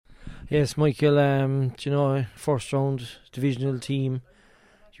Yes, Michael, first round divisional team,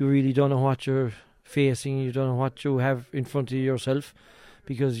 you really don't know what you're facing, you don't know what you have in front of yourself,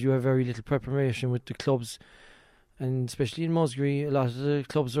 because you have very little preparation with the clubs, and especially in Muskerry, a lot of the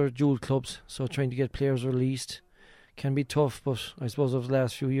clubs are dual clubs, so trying to get players released can be tough. But I suppose over the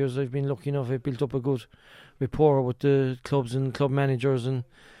last few years I've been lucky enough, I've built up a good rapport with the clubs and club managers, and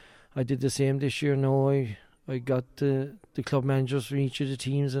I did the same this year. Now I got the club managers for each of the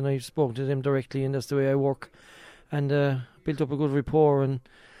teams, and I've spoken to them directly, and that's the way I work, and built up a good rapport. And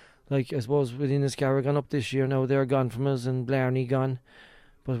like, I suppose within the Scarra gone up this year now, they're gone from us, and Blarney gone,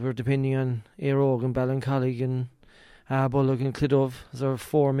 but we're depending on Éire and Ballincollig and Bullock and Clidove as our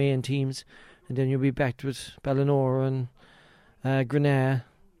four main teams, and then you'll be back with Ballinora and Grenagh.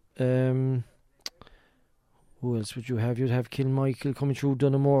 Who else would you have? You'd have Kilmichael coming through,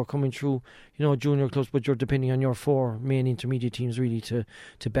 Dunamore coming through, junior clubs, but you're depending on your four main intermediate teams really to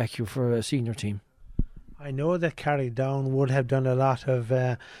back you for a senior team. I know that Carrigdhoun would have done a lot of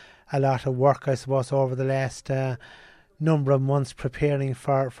work, I suppose, over the last number of months preparing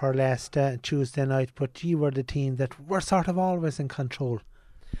for last Tuesday night, but you were the team that were sort of always in control.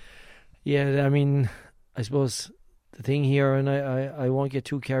 Yeah, I mean, I suppose the thing here, and I won't get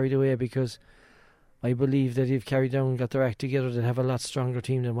too carried away, because I believe that if Carrigdhoun got their act together, they'd have a lot stronger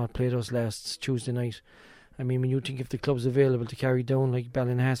team than what played us last Tuesday night. I mean, when you think of the clubs available to Carrigdhoun, like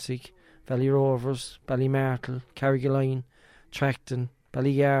Ballinhassig, Valley Rovers, Ballymartle, Carrigdhoun, Tracton,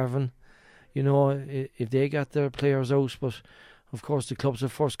 Ballygarvan, if they got their players out, but of course the clubs are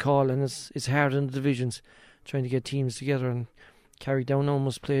first call, and it's hard in the divisions trying to get teams together. And Carrigdhoun now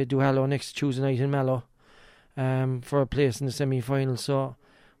must play Duhallow next Tuesday night in Mallow for a place in the semi-final. So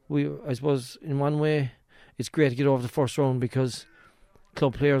I suppose in one way it's great to get over the first round, because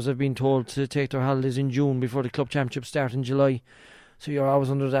club players have been told to take their holidays in June before the club championship start in July. So you're always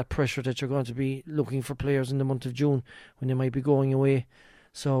under that pressure that you're going to be looking for players in the month of June when they might be going away.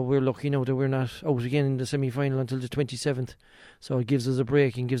 So we're lucky now that we're not out again in the semi-final until the 27th. So it gives us a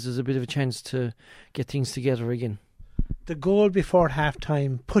break and gives us a bit of a chance to get things together again. The goal before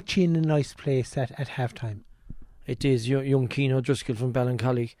half-time put you in a nice place at half-time. It is. Young Keane O'Driscoll from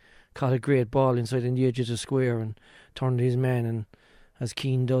Ballincollig caught a great ball inside in the edge of the square and turned his man, and as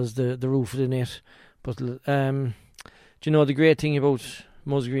Keane does, the roof of the net. But the great thing about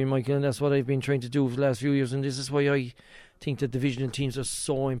Muskerry, Michael, and that's what I've been trying to do for the last few years, and this is why I think that divisional teams are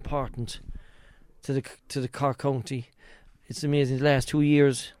so important to the Cork County. It's amazing. The last 2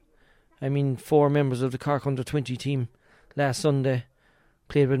 years, 4 members of the Cork under-20 team last Sunday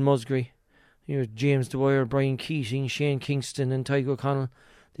played with Muskerry. James Dwyer, Brian Keating, Shane Kingston and Tygo O'Connell,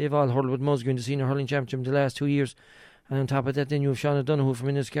 they've all hurled with Muskerry in the Senior Hurling Championship the last 2 years. And on top of that, then you have Sean O'Donoghue from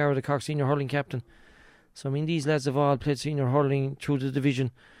Inniscarra, the Cork Senior Hurling captain. So these lads have all played senior hurling through the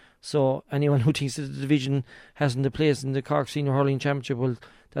division. So anyone who thinks that the division hasn't a place in the Cork Senior Hurling Championship, well,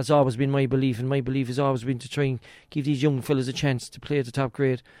 that's always been my belief, and my belief has always been to try and give these young fellas a chance to play at the top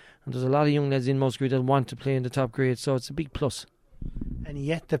grade. And there's a lot of young lads in Muskerry that want to play in the top grade, so it's a big plus. And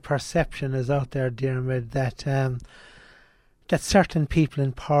yet the perception is out there, Diarmuid, that certain people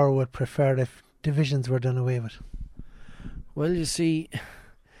in power would prefer if divisions were done away with. Well, you see,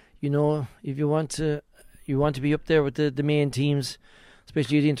 if you want to be up there with the main teams,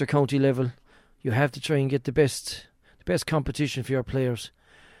 especially at the inter-county level, you have to try and get the best competition for your players.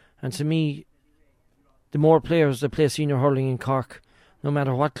 And to me, the more players that play senior hurling in Cork, no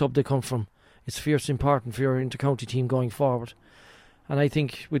matter what club they come from, it's fierce important for your inter-county team going forward. And I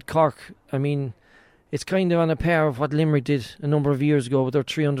think with Cork, it's kind of on a par of what Limerick did a number of years ago with their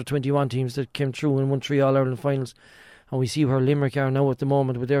 321 teams that came through and won 3 All-Ireland finals. And we see where Limerick are now at the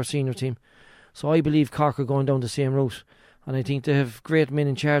moment with their senior team. So I believe Cork are going down the same route. And I think they have great men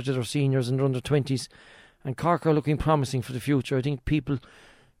in charge of their seniors and their under-20s. And Cork are looking promising for the future. I think people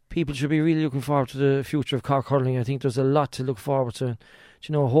should be really looking forward to the future of Cork hurling. I think there's a lot to look forward to.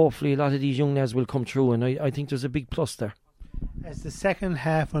 Hopefully a lot of these young lads will come through, and I think there's a big plus there. As the second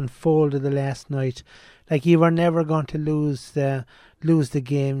half unfolded the last night, you were never going to lose the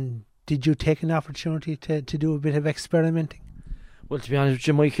game. Did you take an opportunity to do a bit of experimenting? Well, to be honest with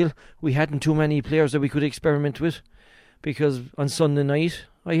you, Michael, we hadn't too many players that we could experiment with, because on Sunday night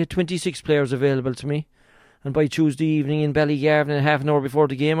I had 26 players available to me, and by Tuesday evening in Ballygarvan, half an hour before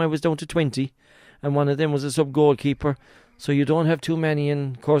the game, I was down to 20, and one of them was a sub-goalkeeper. So you don't have too many,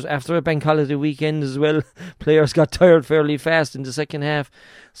 and of course after a bank holiday weekend as well, players got tired fairly fast in the second half.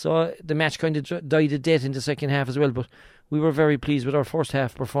 So the match kind of died a death in the second half as well, but we were very pleased with our first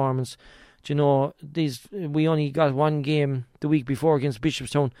half performance. Do you know, we only got one game the week before against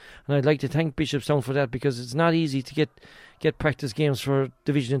Bishopstown, and I'd like to thank Bishopstown for that, because it's not easy to get practice games for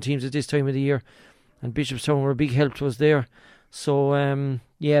division teams at this time of the year, and Bishopstown were a big help to us there. So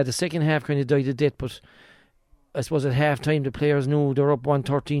the second half kind of died a death, but I suppose at half time the players knew they were up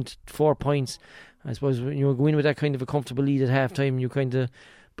 113 to 4 points. I suppose when you go in with that kind of a comfortable lead at half time, you kind of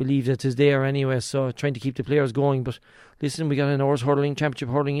believe that it's there anyway, so trying to keep the players going. But listen, we got an hour's hurling, championship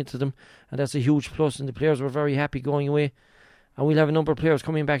hurling into them, and that's a huge plus, and the players were very happy going away. And we'll have a number of players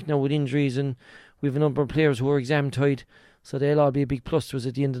coming back now with injuries, and we have a number of players who are exam tied, so they'll all be a big plus to us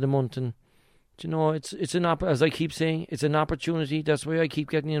at the end of the month. And you know, it's as I keep saying, it's an opportunity. That's why I keep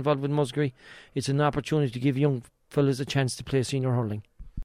getting involved with Muskerry. It's an opportunity to give young fellas a chance to play senior hurling.